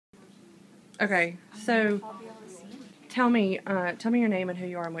Okay, so tell me your name and who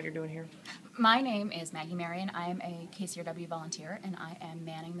you are and what you're doing here. My name is Maggie and I am a KCRW volunteer, and I am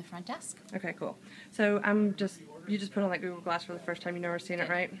manning the front desk. Okay, cool. So you just put on that Google Glass for the first time. You've never seen it,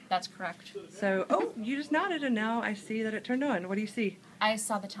 right? That's correct. So, oh, you just nodded, and now I see that it turned on. What do you see? I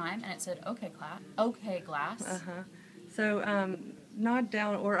saw the time, and it said, okay, glass. Uh-huh. So, nod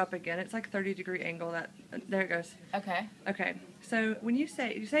down or up again. It's like 30-degree angle. There it goes. Okay. Okay. So, when you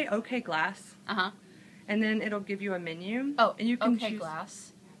say okay, glass. Uh-huh. And then it'll give you a menu. Oh, and you can okay, choose.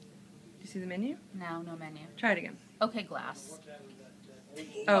 glass. Do you see the menu? No menu. Try it again. Okay, glass.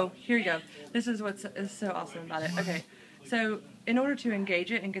 Oh, here you go. This is what's so awesome about it. Okay, so in order to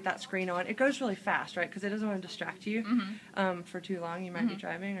engage it and get that screen on, it goes really fast, right? Because it doesn't want to distract you for too long. You might be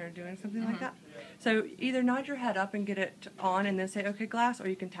driving or doing something like that. So either nod your head up and get it on and then say okay glass, or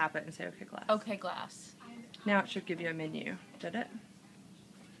you can tap it and say okay glass. Okay, glass. Now it should give you a menu. Did it?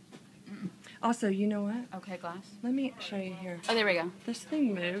 Also, you know what? Okay, glass. Let me show you here. Oh, there we go. This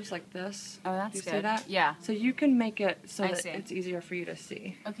thing moves like this. Oh, that's you good. See that? Yeah. So you can make it so I that see. it's easier for you to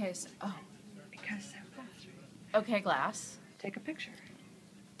see. Okay, so, It goes so fast. Right? Okay, glass. Take a picture.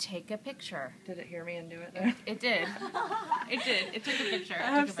 Take a picture. Did it hear me and do it there? It did. It did. It took a picture.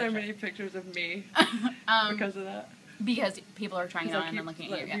 I have so many pictures of me because of that. Because people are trying it on and then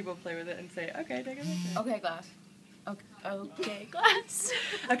looking at you. Let people play with it and say, okay, take a picture. Okay, glass. Okay, glass.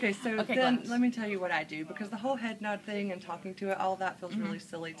 Okay, so Okay, then glass. let me tell you what I do, because the whole head nod thing and talking to it, all that feels really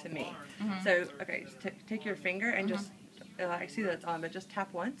silly to me. So, okay, take your finger and just, I see that it's on, but just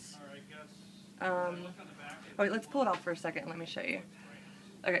tap once. Oh, wait, let's pull it off for a second and let me show you.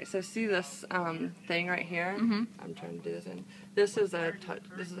 Okay, so see this thing right here? I'm trying to do this in. This is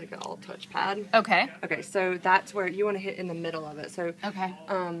like an all touch pad. Okay. Okay, so that's where you want to hit in the middle of it. So Okay.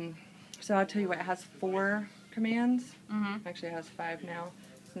 So I'll tell you what, it has 4 commands. Actually, it has 5 now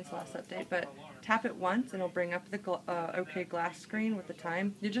since the last update. But tap it once, and it'll bring up the OK glass screen with the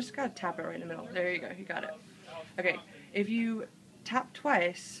time. You just gotta tap it right in the middle. There you go. You got it. Okay. If you tap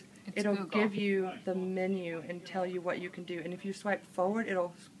twice, it'll give you the menu and tell you what you can do. And if you swipe forward,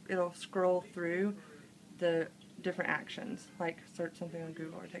 it'll scroll through the different actions, like search something on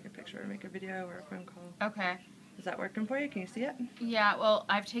Google or take a picture or make a video or a phone call. Okay. Is that working for you? Can you see it? Yeah, well,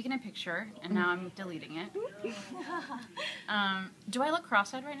 I've taken a picture, and now I'm deleting it. Do I look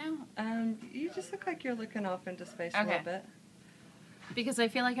cross-eyed right now? You just look like you're looking off into space a Okay. little bit. Because I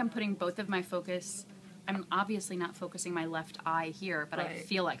feel like I'm putting both of my focus... I'm obviously not focusing my left eye here, but I Right.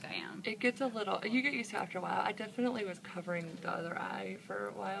 feel like I am. It gets a little... You get used to it after a while. I definitely was covering the other eye for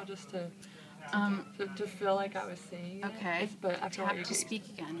a while just to feel like I was seeing it. Okay. But after a while, Tap you to get speak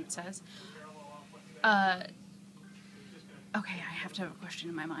again, it says. Okay, I have to have a question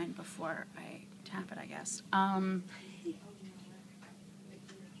in my mind before I tap it, I guess.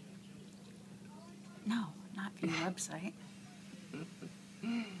 No, not view website.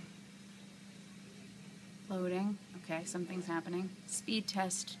 Loading. Okay, something's happening.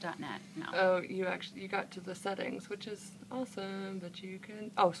 Speedtest.net. No. Oh, you got to the settings, which is awesome, but you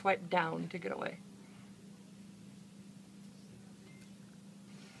can... Oh, swipe down to get away.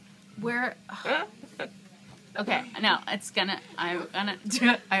 Where... Okay, no, I'm gonna do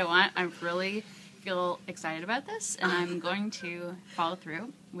it. I really feel excited about this, and I'm going to follow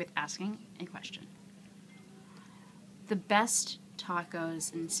through with asking a question. The best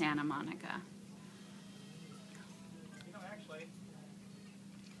tacos in Santa Monica.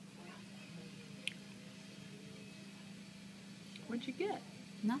 What'd you get?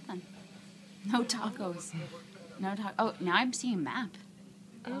 Nothing. No tacos. No tacos. Oh, now I'm seeing a map.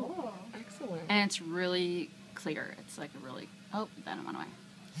 Oh, excellent. And it's really clear. It's like a really... Oh, then it went away.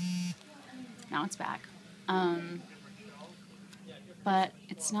 Now it's back. But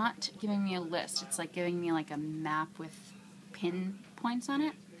it's not giving me a list. It's like giving me like a map with pinpoints on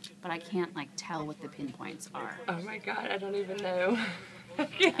it. But I can't like tell what the pinpoints are. Oh my god, I don't even know. I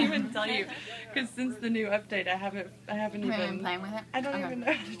can't even tell you. Because since the new update, I haven't even... been playing with it? I don't even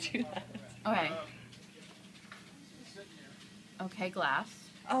know how to do that. Okay. Okay, glass.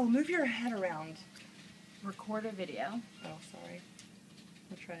 Oh, move your head around. Record a video. Oh, sorry.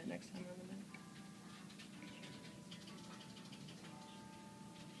 We'll try it next time on the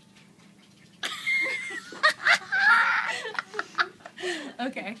mic.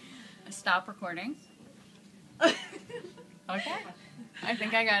 Okay. Stop recording. Okay. I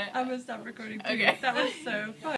think I got it. I'm going to stop recording too. Okay. That was so fun.